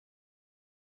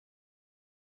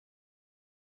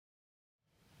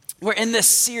We're in this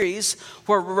series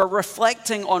where we're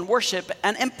reflecting on worship,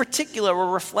 and in particular, we're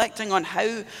reflecting on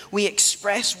how we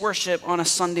express worship on a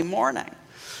Sunday morning.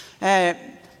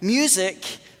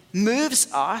 Music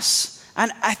moves us,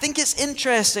 and I think it's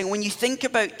interesting when you think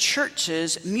about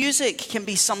churches, music can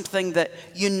be something that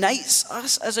unites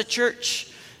us as a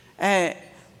church,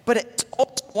 but it's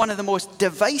also one of the most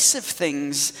divisive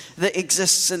things that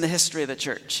exists in the history of the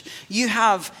church. You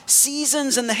have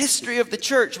seasons in the history of the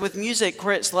church with music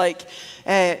where it's like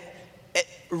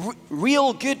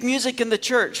real good music in the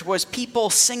church was people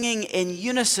singing in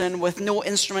unison with no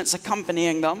instruments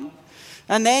accompanying them.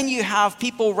 And then you have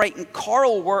people writing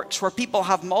choral works where people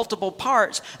have multiple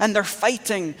parts and they're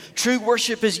fighting. True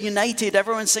worship is united.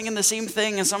 Everyone's singing the same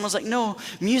thing. And someone's like, no,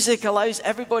 music allows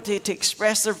everybody to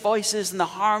express their voices and the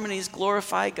harmonies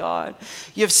glorify God.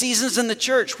 You have seasons in the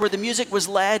church where the music was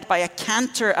led by a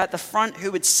cantor at the front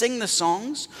who would sing the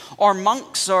songs, or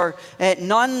monks or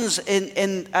nuns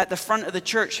at the front of the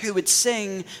church who would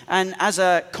sing. And as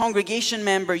a congregation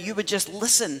member, you would just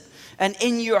listen and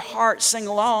in your heart sing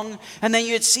along. And then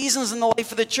you had seasons in the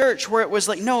life of the church where it was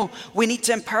like, no, we need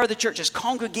to empower the church. It's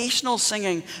congregational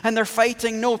singing, and they're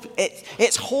fighting. No,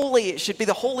 it's holy. It should be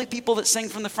the holy people that sing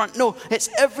from the front. No, it's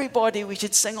everybody. We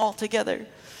should sing all together.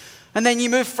 And then you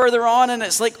move further on, and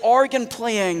it's like organ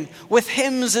playing with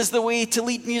hymns is the way to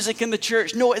lead music in the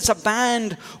church. No, it's a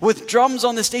band with drums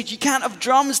on the stage. You can't have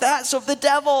drums. That's of the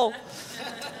devil.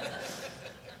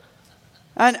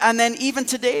 And then even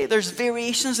today, there's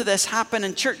variations of this happen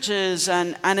in churches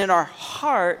and in our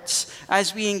hearts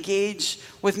as we engage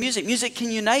with music. Music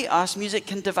can unite us. Music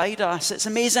can divide us. It's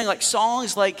amazing, like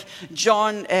songs like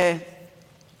John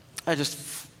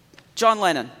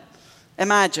Lennon,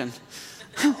 Imagine.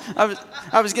 I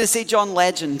was going to say John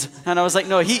Legend, and I was like,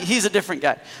 no, he's a different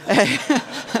guy.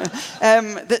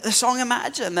 The song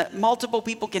Imagine, that multiple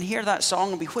people can hear that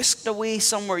song and be whisked away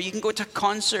somewhere. You can go to a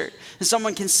concert, and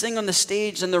someone can sing on the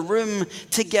stage, and the room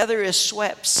together is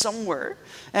swept somewhere.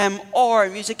 Or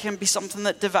music can be something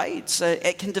that divides.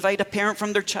 It can divide a parent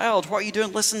from their child. What are you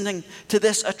doing listening to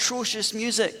this atrocious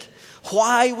music?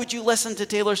 Why would you listen to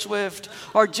Taylor Swift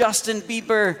or Justin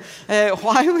Bieber?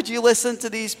 Why would you listen to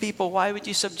these people? Why would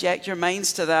you subject your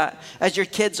minds to that as your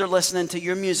kids are listening to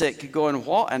your music going,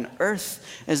 what on earth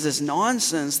is this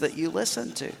nonsense that you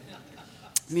listen to?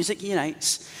 Music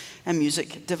unites and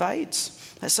music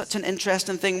divides. That's such an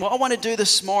interesting thing. What I want to do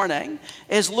this morning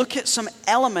is look at some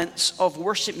elements of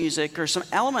worship music, or some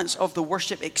elements of the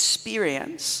worship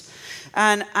experience,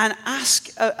 and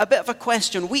ask a bit of a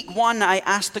question. Week 1, I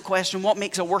asked the question, what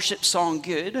makes a worship song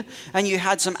good? And you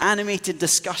had some animated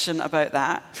discussion about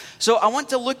that. So I want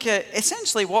to look at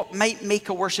essentially what might make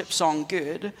a worship song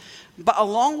good. But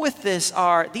along with this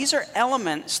these are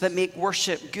elements that make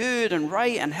worship good and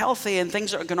right and healthy and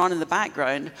things that are going on in the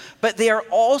background. But they are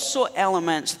also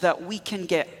elements that we can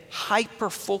get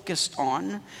hyper-focused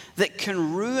on that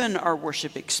can ruin our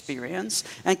worship experience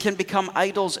and can become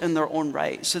idols in their own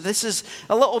right. So this is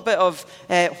a little bit of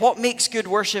what makes good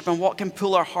worship and what can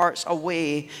pull our hearts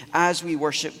away as we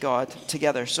worship God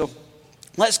together. So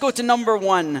let's go to number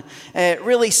 1.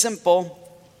 Really simple.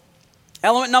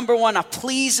 Element number 1, a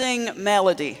pleasing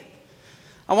melody.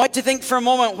 I want you to think for a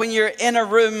moment when you're in a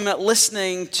room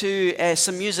listening to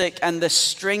some music and the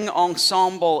string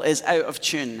ensemble is out of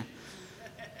tune.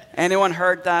 Anyone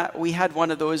heard that? We had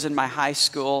one of those in my high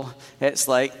school. It's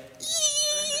like,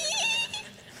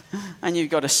 and you've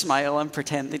got to smile and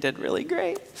pretend they did really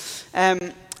great.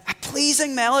 A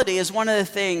pleasing melody is one of the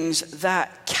things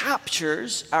that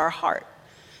captures our heart.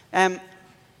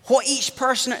 What each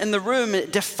person in the room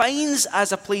defines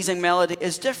as a pleasing melody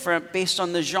is different based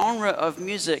on the genre of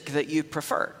music that you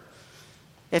prefer.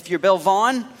 If you're Bill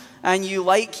Vaughan and you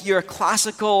like your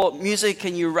classical music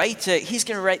and you write it, he's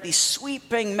going to write these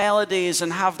sweeping melodies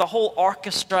and have the whole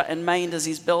orchestra in mind as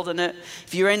he's building it.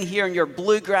 If you're in here and you're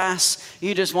bluegrass,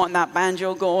 you just want that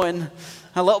banjo going,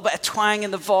 a little bit of twang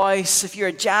in the voice. If you're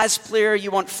a jazz player,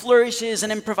 you want flourishes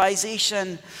and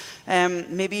improvisation.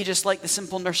 Maybe you just like the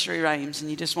simple nursery rhymes and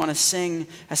you just want to sing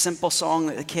a simple song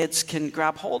that the kids can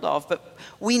grab hold of. But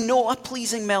we know a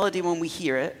pleasing melody when we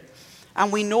hear it. And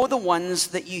we know the ones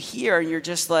that you hear and you're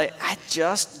just like, I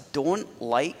just don't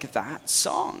like that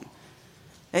song.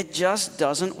 It just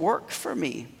doesn't work for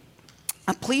me.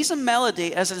 A pleasing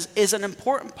melody is an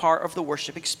important part of the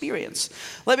worship experience.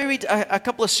 Let me read a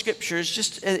couple of scriptures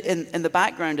just in the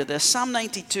background of this. Psalm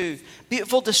 92,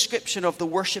 beautiful description of the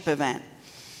worship event.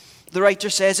 The writer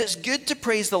says, it's good to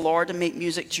praise the Lord and make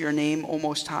music to your name, O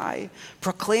Most High,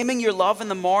 proclaiming your love in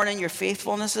the morning, your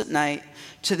faithfulness at night,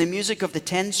 to the music of the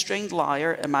 10-stringed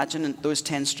lyre. Imagine those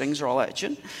 10 strings are all at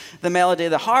you. The melody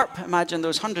of the harp. Imagine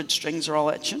those 100 strings are all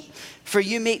at you. For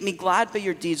you make me glad by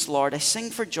your deeds, Lord. I sing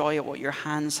for joy at what your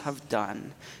hands have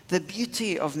done. The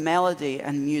beauty of melody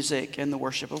and music in the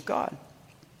worship of God.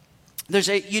 There's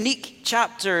a unique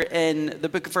chapter in the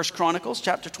book of 1 Chronicles,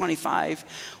 chapter 25,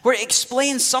 where it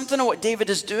explains something of what David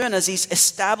is doing as he's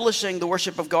establishing the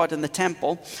worship of God in the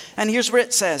temple. And here's where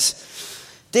it says,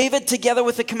 David, together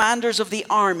with the commanders of the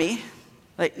army,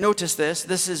 like notice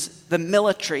this is the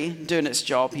military doing its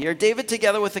job here. David,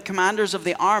 together with the commanders of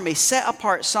the army, set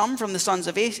apart some from the sons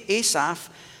of Asaph.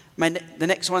 The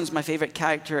next one's my favorite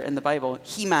character in the Bible,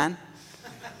 He-Man.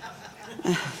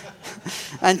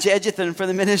 And Jeduthun for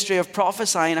the ministry of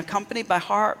prophesying, accompanied by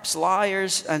harps,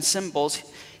 lyres, and cymbals.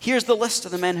 Here's the list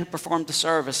of the men who performed the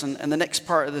service, and the next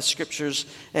part of the scriptures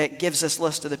gives this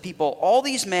list of the people. All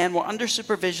these men were under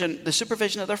the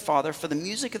supervision of their father for the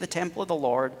music of the temple of the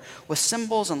Lord, with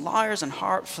cymbals and lyres and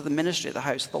harps for the ministry of the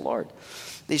house of the Lord.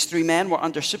 These 3 men were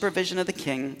under supervision of the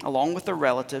king, along with their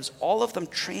relatives, all of them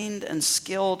trained and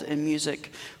skilled in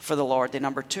music for the Lord. They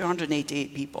numbered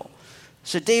 288 people.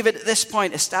 So David, at this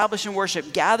point, establishing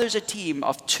worship, gathers a team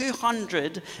of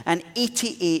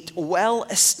 288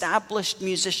 well-established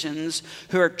musicians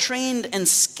who are trained and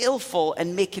skillful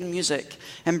in making music,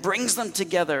 and brings them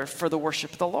together for the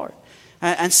worship of the Lord,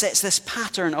 and sets this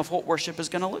pattern of what worship is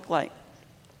going to look like.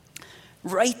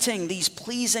 Writing these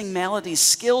pleasing melodies,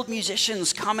 skilled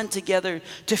musicians coming together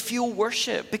to fuel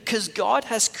worship, because God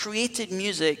has created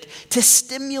music to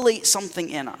stimulate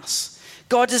something in us.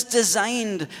 God has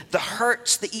designed the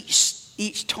hertz that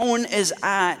each tone is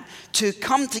at to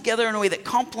come together in a way that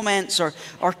complements or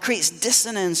creates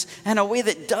dissonance in a way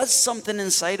that does something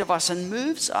inside of us and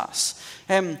moves us.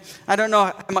 I don't know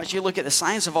how much you look at the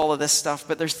science of all of this stuff,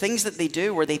 but there's things that they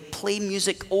do where they play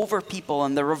music over people,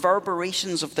 and the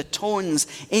reverberations of the tones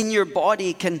in your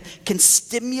body can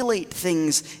stimulate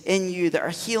things in you that are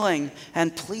healing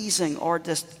and pleasing or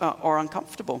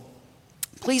uncomfortable.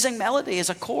 Pleasing melody is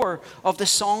a core of the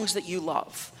songs that you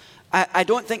love. I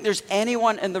don't think there's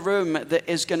anyone in the room that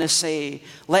is going to say,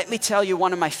 let me tell you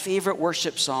one of my favorite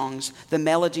worship songs, the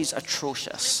melody's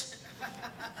atrocious.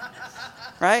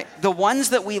 Right? The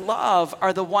ones that we love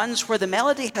are the ones where the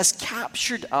melody has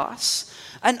captured us.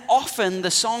 And often the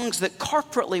songs that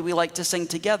corporately we like to sing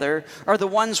together are the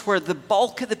ones where the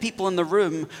bulk of the people in the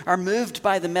room are moved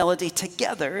by the melody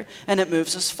together, and it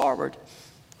moves us forward.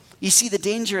 You see the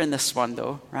danger in this one,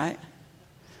 though, right?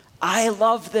 I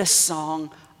love this song.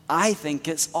 I think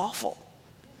it's awful.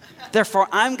 Therefore,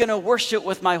 I'm going to worship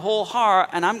with my whole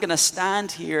heart, and I'm going to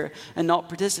stand here and not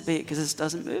participate because this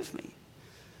doesn't move me.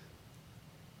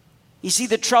 You see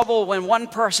the trouble when one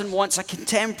person wants a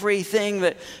contemporary thing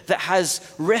that has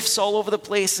riffs all over the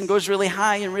place and goes really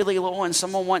high and really low, and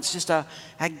someone wants just a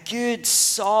good,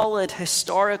 solid,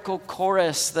 historical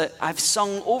chorus that I've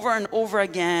sung over and over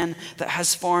again that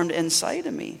has formed inside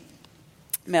of me.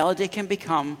 Melody can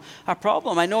become a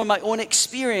problem. I know in my own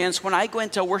experience, when I go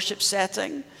into a worship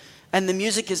setting and the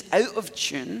music is out of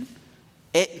tune,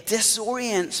 it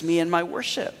disorients me in my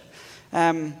worship.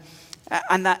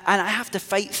 And I have to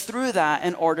fight through that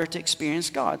in order to experience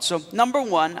God. So number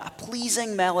one, a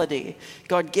pleasing melody.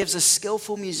 God gives us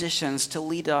skillful musicians to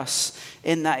lead us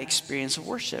in that experience of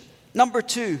worship. Number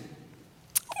two,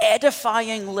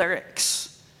 edifying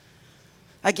lyrics.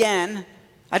 Again,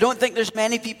 I don't think there's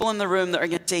many people in the room that are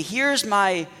going to say, here's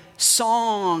my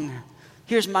song.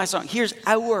 Here's my song. Here's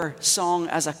our song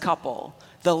as a couple.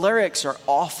 The lyrics are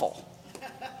awful.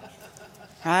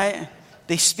 Right?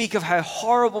 They speak of how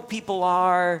horrible people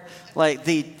are, like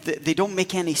they don't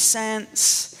make any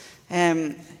sense.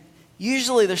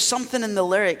 Usually there's something in the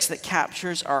lyrics that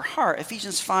captures our heart.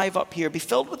 Ephesians 5 up here, be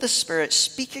filled with the Spirit,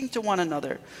 speaking to one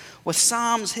another with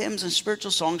psalms, hymns, and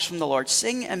spiritual songs from the Lord.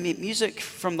 Sing and make music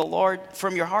from the Lord,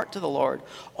 from your heart to the Lord,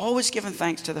 always giving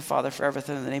thanks to the Father for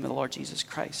everything in the name of the Lord Jesus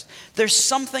Christ. There's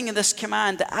something in this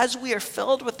command that as we are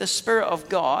filled with the Spirit of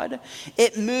God,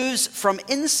 it moves from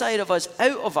inside of us,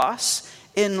 out of us,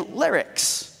 in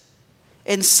lyrics,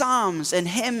 in psalms, in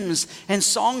hymns, in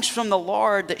songs from the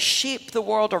Lord that shape the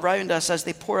world around us as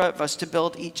they pour out of us to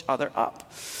build each other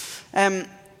up.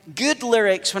 Good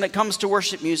lyrics, when it comes to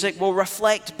worship music, will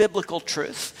reflect biblical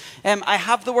truth. I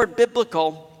have the word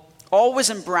biblical always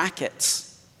in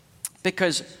brackets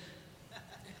because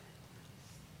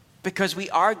we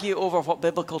argue over what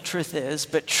biblical truth is,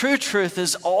 but true truth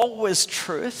is always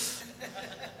truth.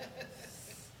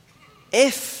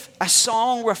 If a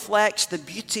song reflects the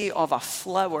beauty of a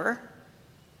flower,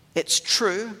 It's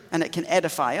true, and it can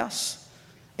edify us.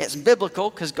 It's biblical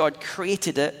because God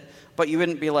created it, but you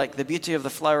wouldn't be like, the beauty of the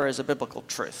flower is a biblical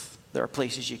truth. There are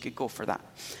places you could go for that.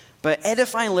 But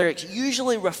edifying lyrics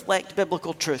usually reflect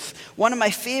biblical truth. One of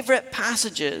my favorite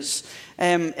passages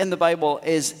in the Bible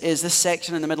is this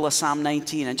section in the middle of Psalm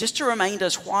 19. And just to remind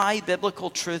us why biblical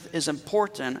truth is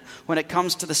important when it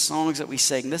comes to the songs that we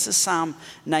sing. This is Psalm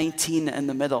 19 in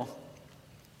the middle.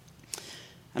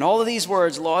 And all of these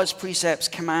words, laws, precepts,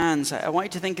 commands, I want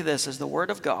you to think of this as the Word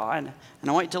of God. And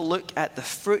I want you to look at the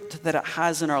fruit that it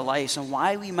has in our lives and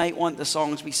why we might want the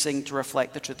songs we sing to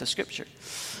reflect the truth of Scripture.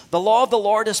 The law of the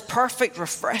Lord is perfect,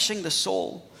 refreshing the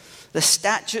soul. The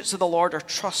statutes of the Lord are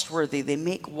trustworthy. They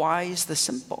make wise the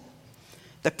simple.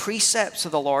 The precepts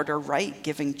of the Lord are right,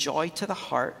 giving joy to the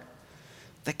heart.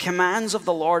 The commands of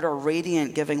the Lord are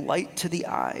radiant, giving light to the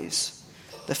eyes.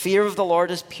 The fear of the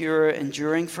Lord is pure,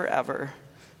 enduring forever.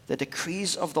 The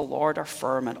decrees of the Lord are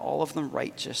firm, and all of them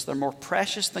righteous. They're more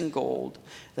precious than gold,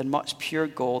 than much pure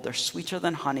gold. They're sweeter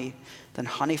than honey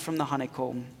from the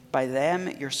honeycomb. By them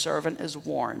your servant is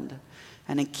warned,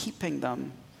 and in keeping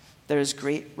them there is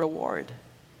great reward.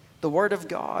 The word of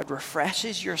God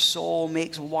refreshes your soul,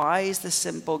 makes wise the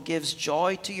simple, gives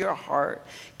joy to your heart,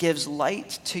 gives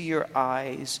light to your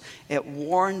eyes. It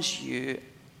warns you,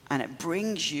 and it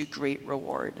brings you great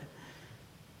reward.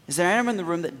 Is there anyone in the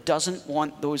room that doesn't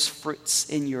want those fruits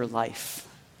in your life?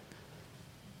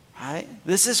 Right?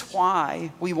 This is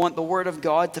why we want the Word of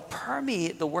God to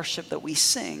permeate the worship that we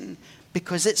sing,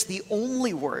 because it's the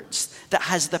only words that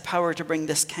has the power to bring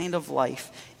this kind of life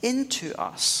into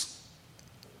us.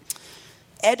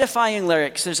 Edifying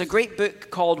lyrics. There's a great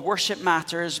book called Worship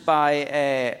Matters by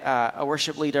a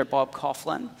worship leader, Bob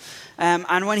Coughlin.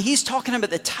 And when he's talking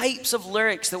about the types of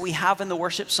lyrics that we have in the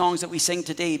worship songs that we sing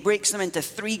today, he breaks them into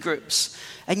 3 groups.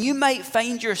 And you might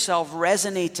find yourself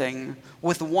resonating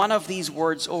with one of these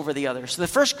words over the other. So the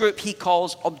first group he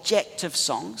calls objective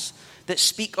songs that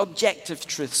speak objective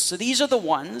truths. So these are the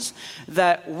ones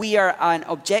that we are an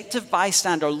objective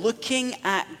bystander looking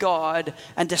at God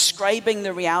and describing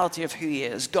the reality of who he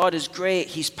is. God is great,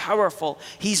 he's powerful,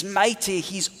 he's mighty,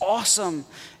 he's awesome,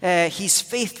 he's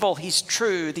faithful, he's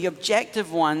true. The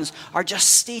objective ones are just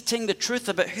stating the truth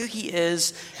about who he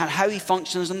is and how he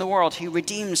functions in the world. He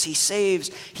redeems, he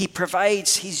saves, he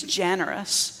provides, he's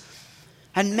generous.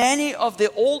 And many of the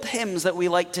old hymns that we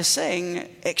like to sing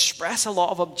express a lot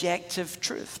of objective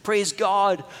truth. Praise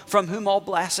God, from whom all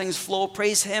blessings flow.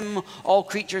 Praise him, all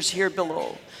creatures here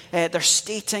below. They're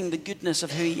stating the goodness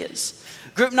of who he is.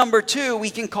 Group number 2, we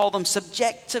can call them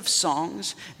subjective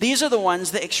songs. These are the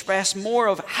ones that express more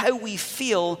of how we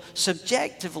feel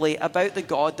subjectively about the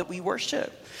God that we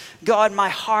worship. God, my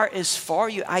heart is for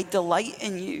you. I delight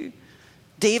in you.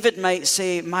 David might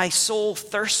say, my soul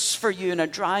thirsts for you in a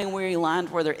dry and weary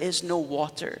land where there is no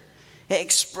water. It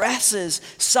expresses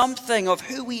something of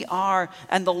who we are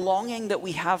and the longing that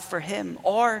we have for him.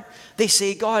 Or they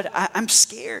say, God, I'm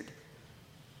scared.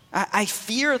 I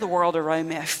fear the world around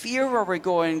me. I fear where we're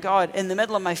going. God, in the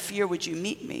middle of my fear, would you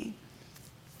meet me?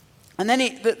 And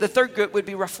then the third group would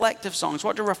be reflective songs.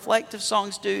 What do reflective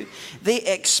songs do? They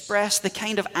express the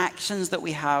kind of actions that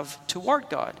we have toward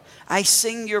God. I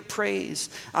sing your praise.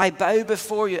 I bow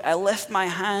before you. I lift my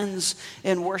hands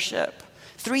in worship.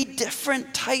 3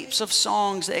 different types of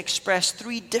songs that express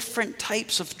 3 different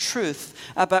types of truth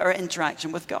about our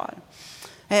interaction with God.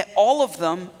 All of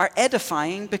them are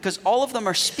edifying because all of them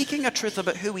are speaking a truth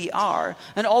about who we are,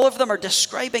 and all of them are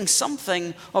describing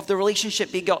something of the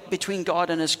relationship between God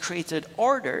and his created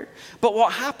order. But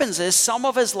what happens is some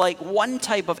of us like one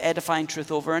type of edifying truth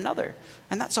over another,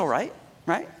 and that's all right,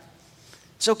 right?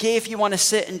 It's okay if you want to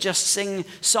sit and just sing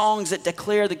songs that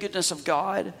declare the goodness of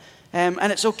God.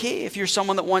 And it's okay if you're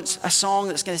someone that wants a song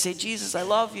that's going to say, Jesus, I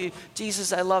love you.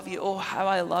 Jesus, I love you. Oh, how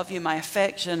I love you. My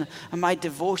affection and my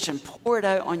devotion. Pour it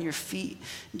out on your feet.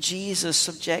 Jesus,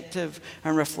 subjective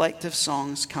and reflective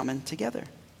songs coming together.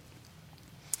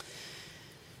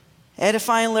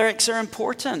 Edifying lyrics are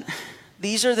important.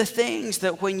 These are the things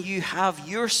that when you have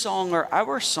your song or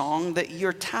our song that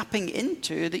you're tapping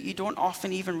into that you don't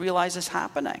often even realize is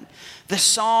happening. The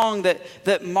song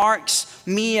that marks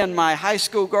me and my high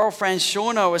school girlfriend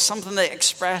Shona was something that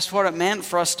expressed what it meant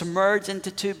for us to merge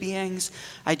into 2 beings.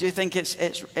 I do think it's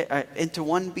into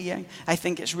one being. I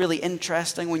think it's really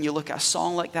interesting when you look at a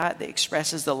song like that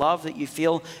expresses the love that you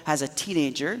feel as a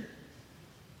teenager,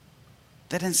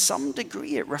 that in some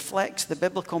degree it reflects the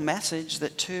biblical message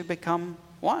that 2 become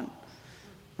 1.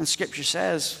 And Scripture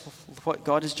says, what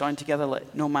God has joined together,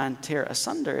 let no man tear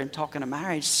asunder. In talking of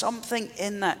marriage, something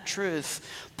in that truth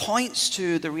points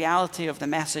to the reality of the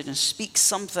message and speaks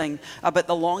something about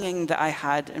the longing that I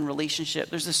had in relationship.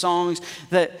 There's the songs,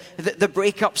 the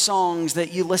breakup songs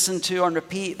that you listen to on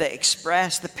repeat that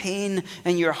express the pain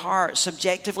in your heart,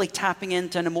 subjectively tapping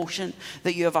into an emotion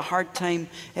that you have a hard time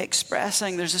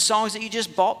expressing. There's the songs that you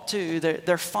just bop to.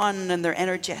 They're fun and they're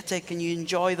energetic and you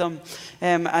enjoy them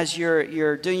as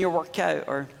you're doing your workout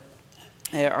or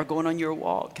going on your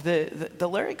walk. The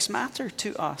lyrics matter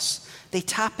to us. They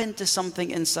tap into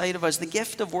something inside of us. The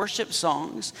gift of worship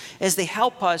songs is they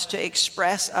help us to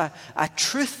express a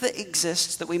truth that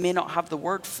exists that we may not have the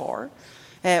word for,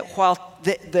 while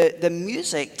the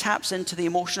music taps into the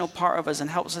emotional part of us and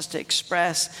helps us to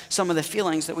express some of the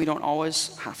feelings that we don't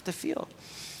always have to feel.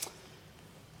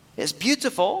 It's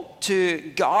beautiful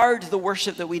to guard the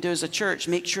worship that we do as a church,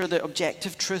 make sure the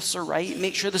objective truths are right,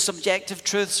 make sure the subjective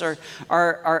truths are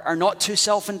not too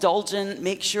self-indulgent,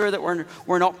 make sure that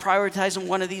we're not prioritizing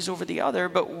one of these over the other.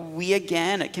 But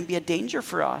it can be a danger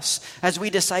for us as we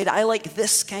decide, I like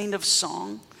this kind of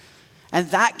song, and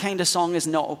that kind of song is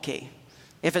not okay.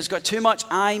 If it's got too much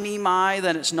I, me, my,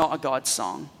 then it's not a God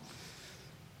song.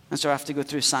 And so I have to go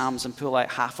through Psalms and pull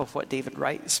out half of what David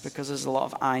writes because there's a lot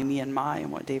of I, me, and my in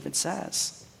what David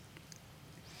says.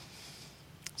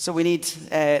 So we need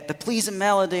the pleasing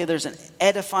melody. There's an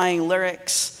edifying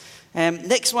lyrics.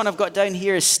 Next one I've got down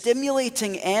here is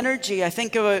stimulating energy. I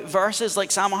think about verses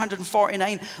like Psalm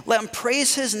 149. Let him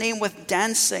praise his name with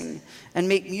dancing and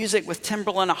make music with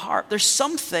timbrel and a harp. There's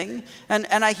something, and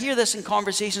I hear this in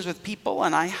conversations with people,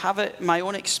 and I have it my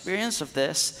own experience of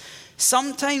this.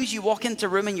 Sometimes you walk into a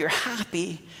room and you're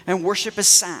happy and worship is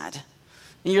sad.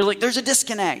 And you're like, there's a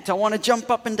disconnect. I want to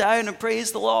jump up and down and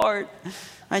praise the Lord.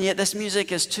 And yet this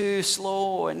music is too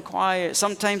slow and quiet.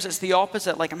 Sometimes it's the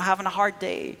opposite, like I'm having a hard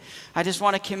day. I just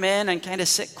want to come in and kind of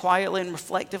sit quietly and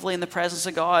reflectively in the presence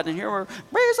of God. And here we're,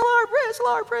 praise the Lord, praise the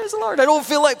Lord, praise the Lord. I don't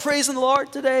feel like praising the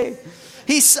Lord today.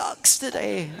 He sucks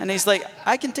today. And he's like,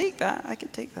 I can take that.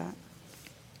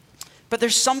 But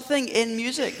there's something in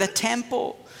music, the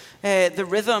tempo, the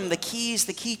rhythm, the keys,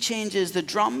 the key changes, the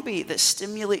drum beat that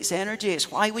stimulates energy. It's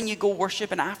why when you go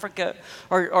worship in Africa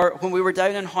or when we were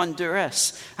down in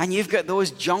Honduras and you've got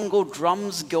those jungle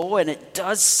drums going, it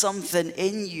does something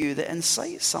in you that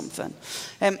incites something.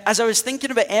 As I was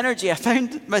thinking about energy, I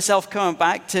found myself coming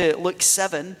back to Luke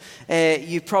 7.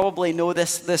 You probably know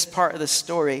this part of the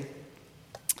story.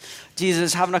 Jesus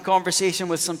is having a conversation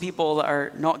with some people that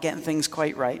are not getting things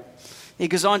quite right. He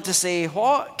goes on to say,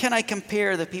 what can I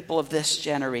compare the people of this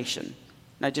generation?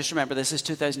 Now just remember, this is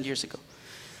 2,000 years ago.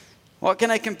 What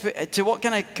can I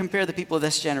compare the people of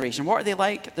this generation? What are they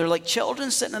like? They're like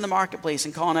children sitting in the marketplace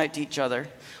and calling out to each other.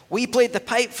 We played the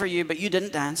pipe for you, but you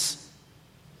didn't dance.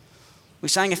 We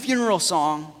sang a funeral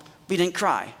song, but you didn't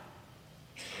cry.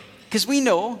 Because we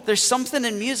know there's something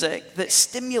in music that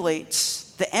stimulates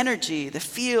the energy, the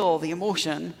feel, the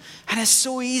emotion. And it's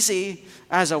so easy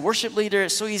as a worship leader,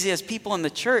 it's so easy as people in the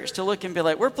church to look and be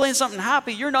like, we're playing something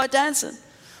happy, you're not dancing.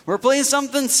 We're playing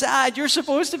something sad, you're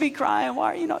supposed to be crying,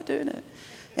 why are you not doing it?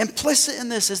 Implicit in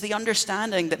this is the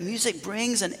understanding that music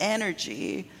brings an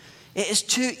energy. It is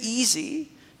too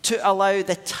easy to allow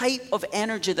the type of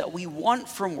energy that we want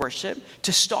from worship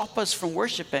to stop us from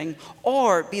worshiping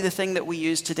or be the thing that we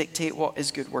use to dictate what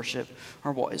is good worship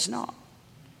or what is not.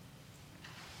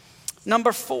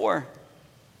 Number 4,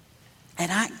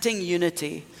 enacting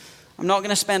unity. I'm not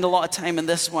going to spend a lot of time in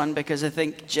this one because I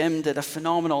think Jim did a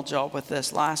phenomenal job with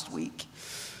this last week.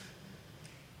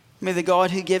 May the God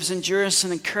who gives endurance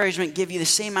and encouragement give you the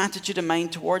same attitude of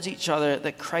mind towards each other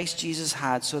that Christ Jesus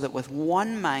had, so that with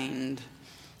one mind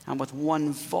and with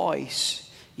one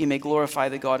voice you may glorify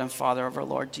the God and Father of our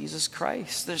Lord Jesus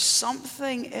Christ. There's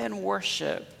something in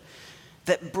worship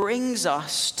that brings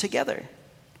us together.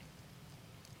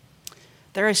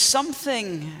 There is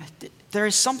something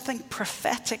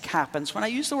prophetic happens. When I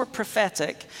use the word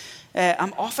prophetic,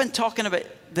 I'm often talking about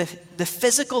the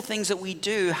physical things that we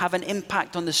do have an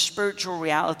impact on the spiritual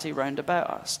reality round about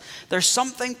us. There's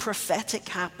something prophetic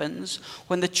happens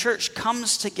when the church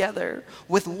comes together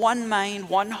with one mind,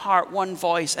 one heart, one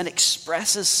voice, and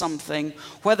expresses something,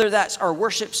 whether that's our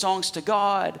worship songs to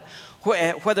God,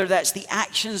 whether that's the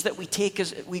actions that we take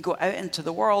as we go out into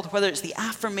the world, whether it's the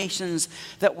affirmations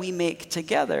that we make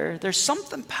together. There's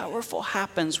something powerful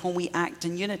happens when we act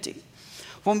in unity.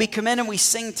 When we come in and we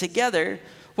sing together,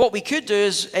 what we could do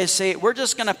is say, we're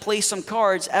just going to play some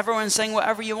chords, everyone sing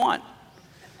whatever you want.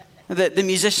 The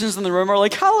musicians in the room are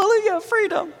like, hallelujah,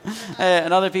 freedom.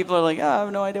 And other people are like, I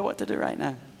have no idea what to do right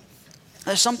now.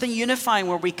 There's something unifying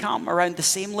where we come around the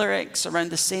same lyrics,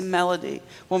 around the same melody.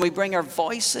 When we bring our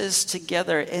voices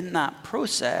together in that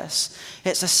process,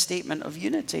 it's a statement of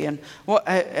unity. And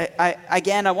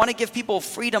I want to give people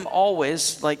freedom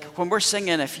always. Like when we're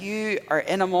singing, if you are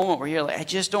in a moment where you're like, I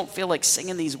just don't feel like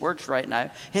singing these words right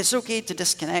now, it's okay to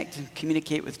disconnect and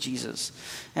communicate with Jesus.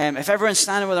 If everyone's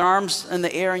standing with their arms in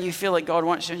the air and you feel like God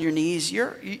wants you on your knees,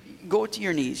 you go to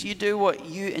your knees. You do what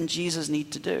you and Jesus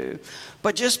need to do.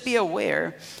 But just be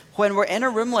aware, when we're in a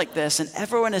room like this and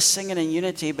everyone is singing in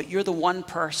unity, but you're the one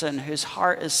person whose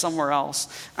heart is somewhere else,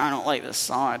 I don't like this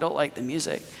song, I don't like the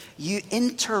music, you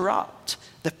interrupt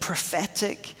the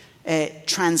prophetic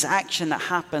transaction that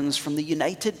happens from the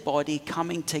united body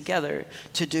coming together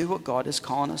to do what God is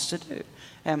calling us to do.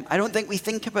 I don't think we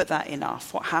think about that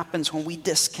enough, what happens when we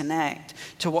disconnect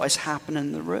to what is happening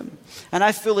in the room. And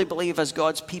I fully believe as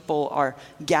God's people are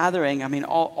gathering, I mean,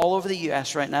 all over the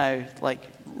U.S. right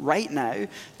now,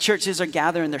 churches are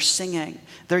gathering, they're singing,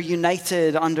 they're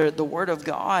united under the Word of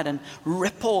God, and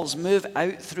ripples move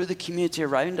out through the community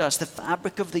around us. The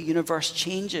fabric of the universe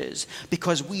changes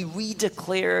because we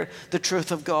redeclare the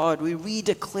truth of God. We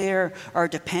redeclare our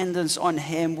dependence on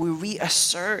Him. We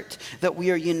reassert that we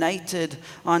are united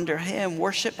under Him.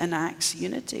 Worship enacts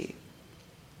unity.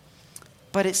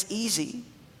 But it's easy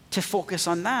to focus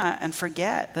on that and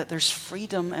forget that there's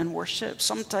freedom in worship.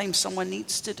 Sometimes someone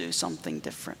needs to do something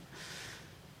different.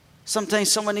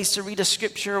 Sometimes someone needs to read a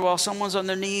scripture while someone's on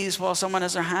their knees, while someone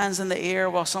has their hands in the air,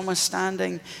 while someone's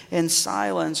standing in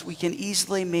silence. We can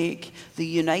easily make the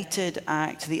united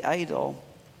act the idol,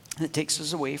 and it takes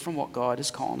us away from what God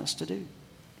is calling us to do.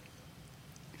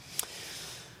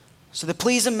 So the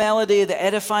pleasing melody, the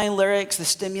edifying lyrics, the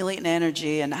stimulating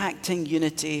energy, enacting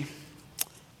unity,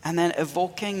 and then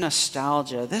evoking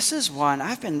nostalgia. This is one,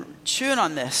 I've been chewing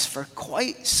on this for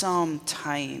quite some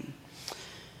time.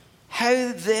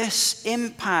 How this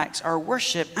impacts our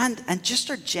worship and just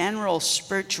our general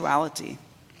spirituality.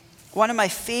 One of my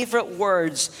favorite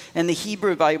words in the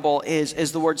Hebrew Bible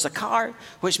is the word zakar,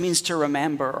 which means to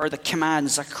remember, or the command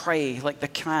zakray, like the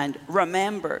command,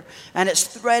 remember. And it's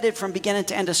threaded from beginning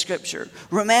to end of Scripture.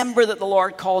 Remember that the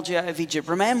Lord called you out of Egypt.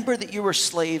 Remember that you were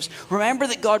slaves. Remember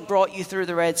that God brought you through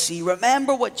the Red Sea.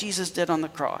 Remember what Jesus did on the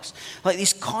cross. Like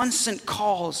these constant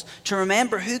calls to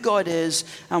remember who God is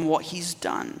and what He's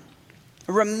done.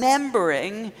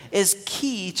 Remembering is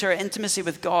key to our intimacy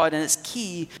with God, and it's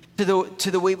key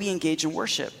to the way we engage in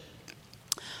worship.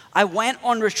 I went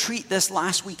on retreat this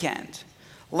last weekend.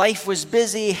 Life was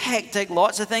busy, hectic,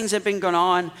 lots of things had been going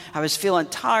on. I was feeling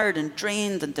tired and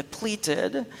drained and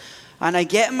depleted. And I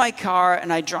get in my car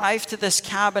and I drive to this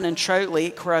cabin in Trout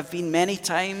Lake where I've been many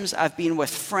times. I've been with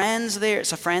friends there.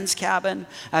 It's a friend's cabin.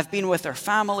 I've been with their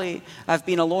family. I've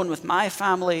been alone with my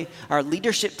family. Our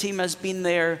leadership team has been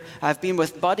there. I've been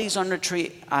with buddies on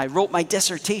retreat. I wrote my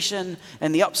dissertation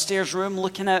in the upstairs room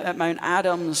looking out at Mount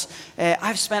Adams.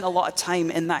 I've spent a lot of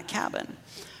time in that cabin.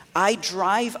 I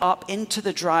drive up into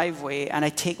the driveway and I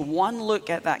take one look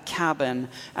at that cabin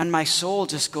and my soul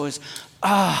just goes,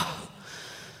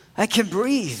 I can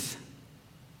breathe.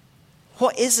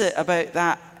 What is it about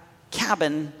that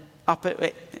cabin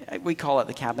we call it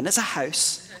the cabin. It's a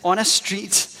house on a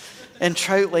street in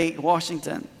Trout Lake,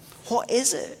 Washington. What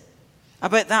is it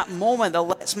about that moment that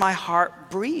lets my heart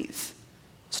breathe?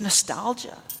 It's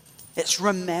nostalgia. It's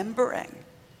remembering.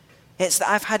 It's that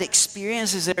I've had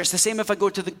experiences there. It's the same if I go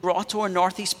to the grotto in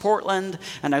Northeast Portland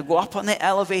and I go up on the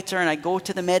elevator and I go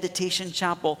to the meditation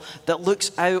chapel that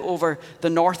looks out over the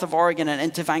north of Oregon and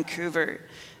into Vancouver.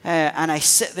 And I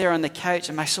sit there on the couch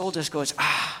and my soul just goes,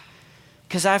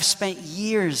 because I've spent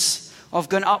years of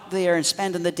going up there and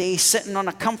spending the day sitting on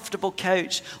a comfortable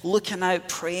couch, looking out,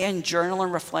 praying,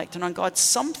 journaling, reflecting on God.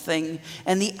 Something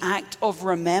in the act of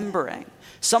remembering,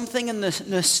 something in the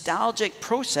nostalgic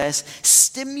process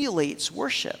stimulates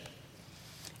worship.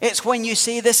 It's when you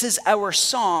say, this is our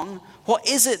song. What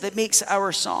is it that makes it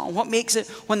our song? What makes it,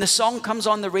 when the song comes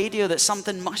on the radio, that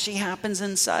something mushy happens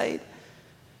inside?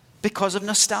 Because of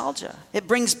nostalgia. It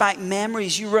brings back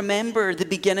memories. You remember the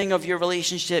beginning of your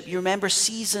relationship. You remember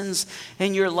seasons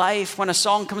in your life when a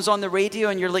song comes on the radio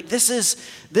and you're like, this is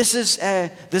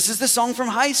the song from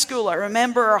high school. I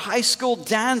remember our high school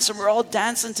dance and we're all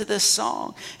dancing to this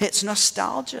song. It's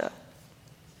nostalgia.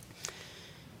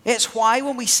 It's why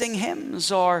when we sing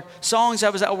hymns or songs,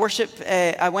 I was at a worship,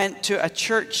 I went to a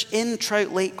church in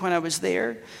Trout Lake when I was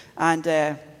there, and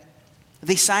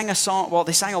they sang a song,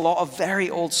 they sang a lot of very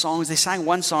old songs. They sang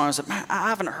one song, I was like, man, I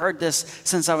haven't heard this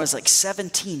since I was like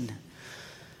 17.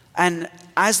 And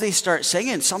as they start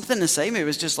singing, something inside me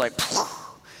was just like,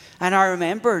 And I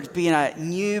remembered being a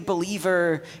new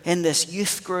believer in this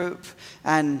youth group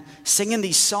and singing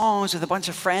these songs with a bunch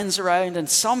of friends around, and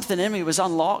something in me was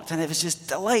unlocked, and it was just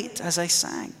delight as I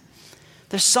sang.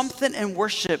 There's something in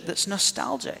worship that's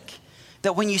nostalgic.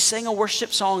 That when you sing a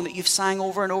worship song that you've sang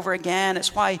over and over again,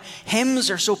 it's why hymns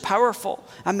are so powerful.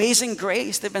 Amazing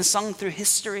Grace, they've been sung through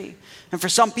history. And for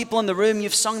some people in the room,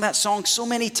 you've sung that song so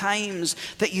many times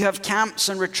that you have camps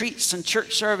and retreats and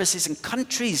church services and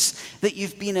countries that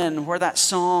you've been in where that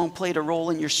song played a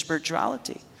role in your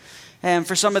spirituality. And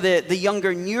for some of the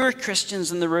younger, newer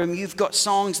Christians in the room, you've got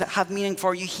songs that have meaning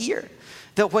for you here.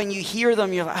 That when you hear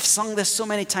them, you're like, I've sung this so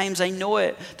many times, I know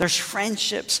it. There's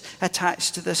friendships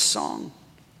attached to this song.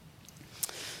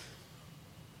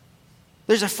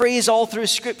 There's a phrase all through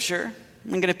Scripture.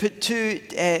 I'm going to put two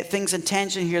things in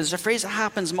tension here. There's a phrase that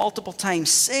happens multiple times.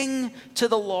 Sing to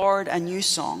the Lord a new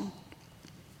song.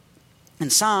 In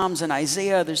Psalms and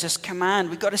Isaiah, there's this command.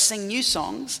 We've got to sing new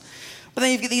songs. But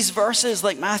then you've got these verses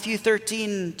like Matthew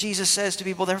 13, Jesus says to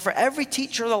people, therefore every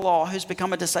teacher of the law who's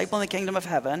become a disciple in the kingdom of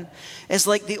heaven is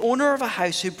like the owner of a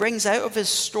house who brings out of his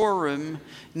storeroom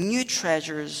new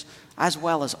treasures as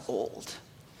well as old.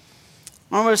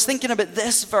 When I was thinking about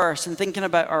this verse and thinking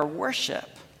about our worship,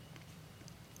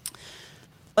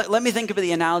 let me think about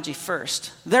the analogy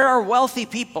first. There are wealthy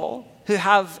people who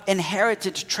have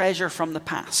inherited treasure from the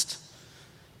past.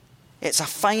 It's a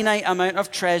finite amount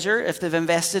of treasure. If they've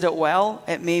invested it well,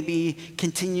 it may be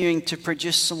continuing to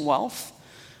produce some wealth.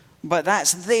 But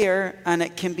that's there, and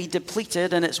it can be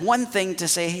depleted. And it's one thing to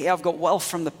say, hey, I've got wealth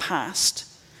from the past.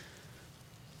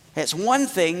 It's one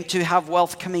thing to have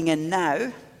wealth coming in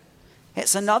now.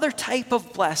 It's another type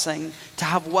of blessing to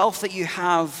have wealth that you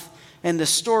have in the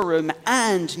storeroom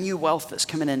and new wealth that's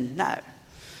coming in now.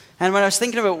 And when I was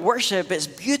thinking about worship, it's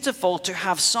beautiful to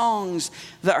have songs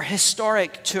that are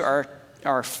historic to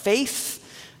our faith,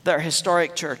 that are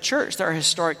historic to our church, that are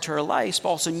historic to our lives, but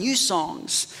also new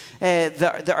songs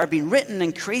that are being written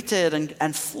and created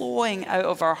and flowing out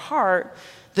of our heart.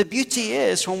 The beauty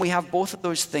is when we have both of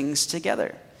those things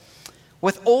together.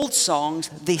 With old songs,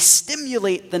 they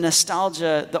stimulate the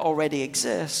nostalgia that already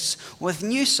exists. With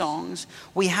new songs,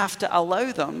 we have to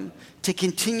allow them to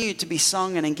continue to be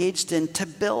sung and engaged in to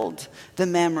build the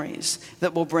memories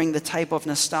that will bring the type of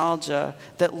nostalgia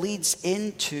that leads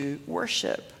into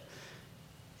worship.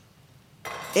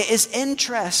 It is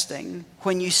interesting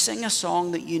when you sing a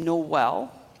song that you know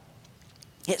well.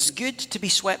 It's good to be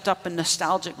swept up in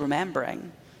nostalgic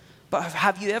remembering. But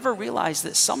have you ever realized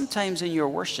that sometimes in your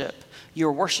worship,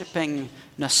 you're worshiping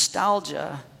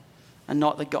nostalgia and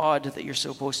not the God that you're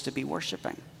supposed to be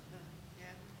worshiping?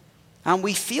 And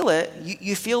we feel it.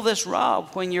 You feel this rub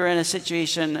when you're in a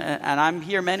situation, and I'm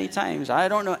here many times. I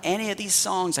don't know any of these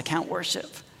songs. I can't worship.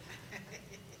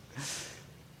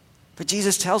 But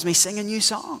Jesus tells me, sing a new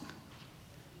song.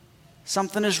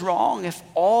 Something is wrong if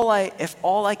all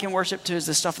I can worship to is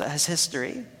the stuff that has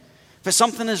history. But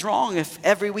something is wrong if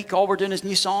every week all we're doing is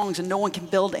new songs and no one can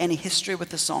build any history with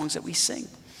the songs that we sing.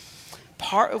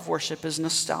 Part of worship is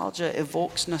nostalgia,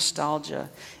 evokes nostalgia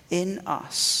in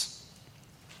us.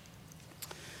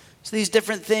 So these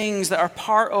different things that are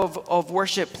part of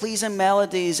worship, pleasing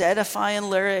melodies, edifying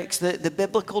lyrics, the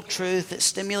biblical truth that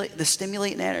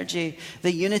stimulate energy,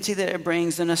 the unity that it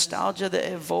brings, the nostalgia that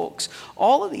it evokes,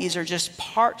 all of these are just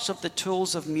parts of the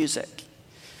tools of music.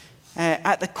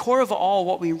 At the core of it all,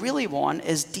 what we really want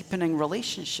is deepening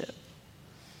relationship.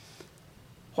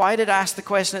 Why did I ask the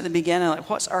question at the beginning, like,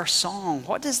 what's our song?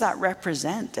 What does that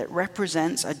represent? It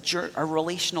represents a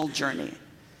relational journey.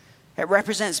 It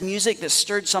represents music that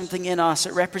stirred something in us.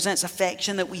 It represents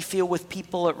affection that we feel with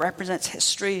people. It represents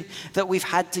history that we've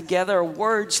had together,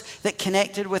 words that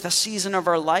connected with a season of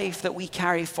our life that we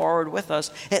carry forward with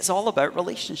us. It's all about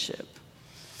relationship.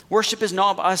 Worship is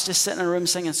not about us just sitting in a room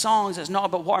singing songs. It's not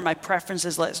about what are my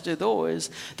preferences, let's do those.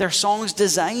 They're songs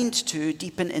designed to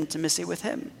deepen intimacy with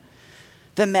Him.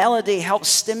 The melody helps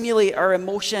stimulate our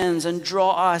emotions and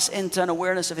draw us into an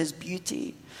awareness of His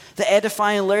beauty. The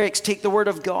edifying lyrics take the Word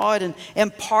of God and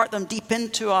impart them deep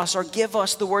into us, or give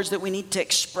us the words that we need to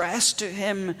express to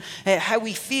Him how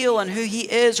we feel and who He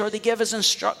is, or they give us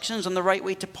instructions on the right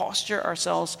way to posture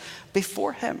ourselves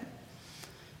before Him.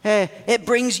 It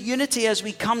brings unity as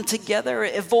we come together.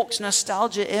 It evokes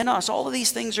nostalgia in us. All of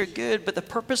these things are good, but the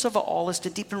purpose of it all is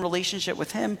to deepen relationship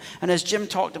with Him. And as Jim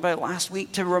talked about last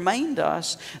week, to remind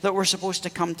us that we're supposed to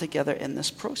come together in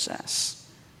this process.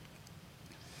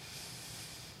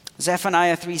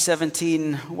 Zephaniah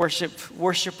 3:17,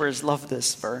 worshipers love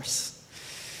this verse.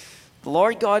 The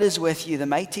Lord God is with you, the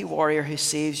mighty warrior who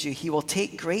saves you. He will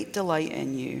take great delight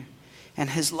in you. In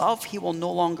his love, he will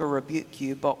no longer rebuke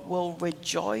you, but will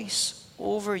rejoice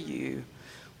over you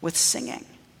with singing.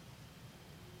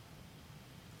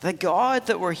 The God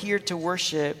that we're here to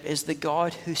worship is the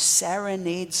God who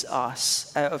serenades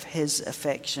us out of his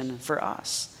affection for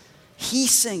us. He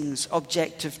sings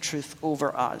objective truth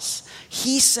over us.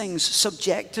 He sings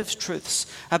subjective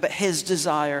truths about his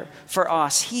desire for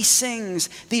us. He sings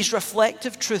these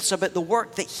reflective truths about the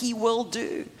work that he will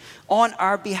do on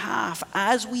our behalf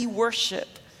as we worship,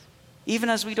 even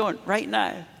as we don't right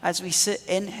now, as we sit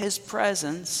in his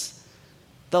presence.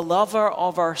 The lover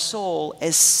of our soul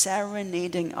is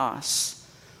serenading us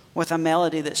with a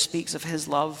melody that speaks of his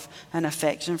love and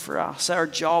affection for us. Our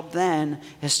job then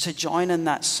is to join in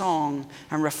that song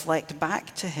and reflect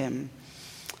back to him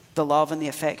the love and the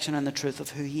affection and the truth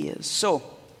of who he is. So,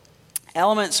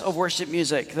 elements of worship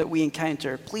music that we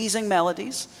encounter: pleasing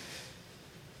melodies,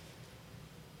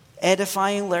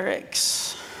 edifying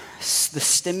lyrics, the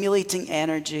stimulating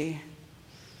energy,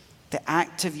 the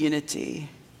active unity,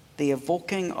 the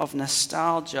evoking of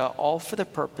nostalgia, all for the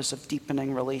purpose of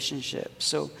deepening relationships.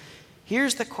 So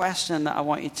here's the question that I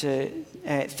want you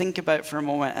to think about for a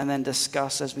moment and then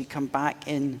discuss as we come back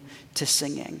into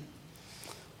singing.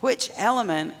 Which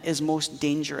element is most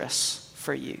dangerous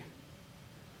for you?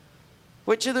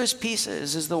 Which of those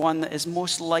pieces is the one that is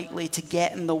most likely to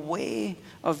get in the way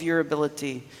of your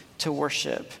ability to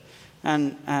worship?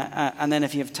 And then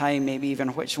if you have time, maybe even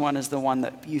which one is the one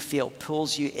that you feel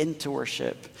pulls you into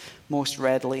worship most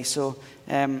readily. So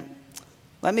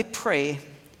let me pray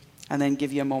and then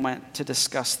give you a moment to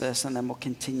discuss this, and then we'll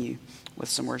continue with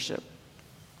some worship.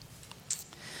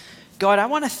 God, I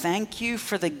want to thank you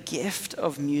for the gift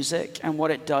of music and what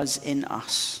it does in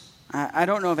us. I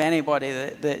don't know of anybody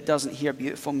that doesn't hear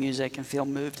beautiful music and feel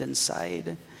moved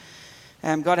inside.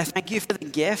 God, I thank you for the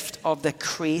gift of the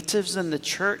creatives in the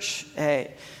church,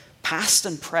 past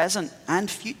and present and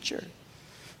future,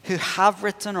 who have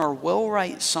written or will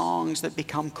write songs that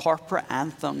become corporate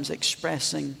anthems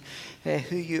expressing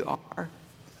who you are.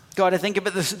 God, I think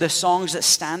about the songs that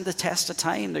stand the test of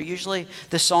time. They're usually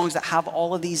the songs that have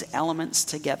all of these elements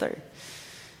together.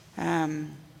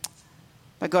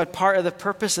 But God, part of the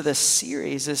purpose of this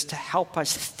series is to help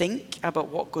us think about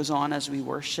what goes on as we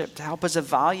worship, to help us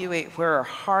evaluate where our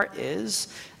heart is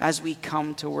as we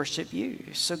come to worship you.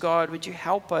 So God, would you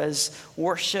help us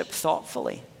worship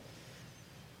thoughtfully,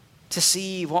 to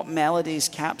see what melodies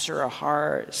capture our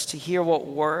hearts, to hear what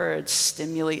words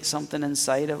stimulate something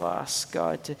inside of us,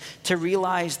 God, to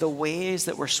realize the ways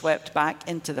that we're swept back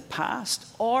into the past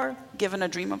or given a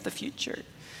dream of the future.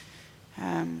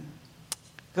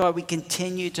 God, we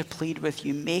continue to plead with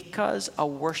you. Make us a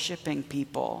worshiping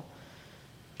people,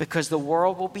 because the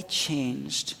world will be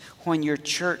changed when your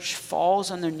church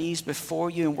falls on their knees before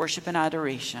you in worship and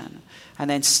adoration, and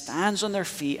then stands on their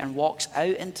feet and walks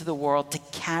out into the world to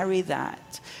carry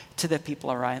that to the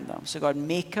people around them. So God,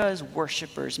 make us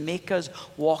worshipers, make us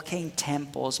walking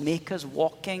temples, make us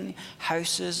walking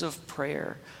houses of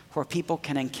prayer where people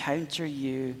can encounter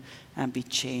you and be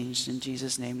changed. In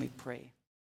Jesus' name we pray.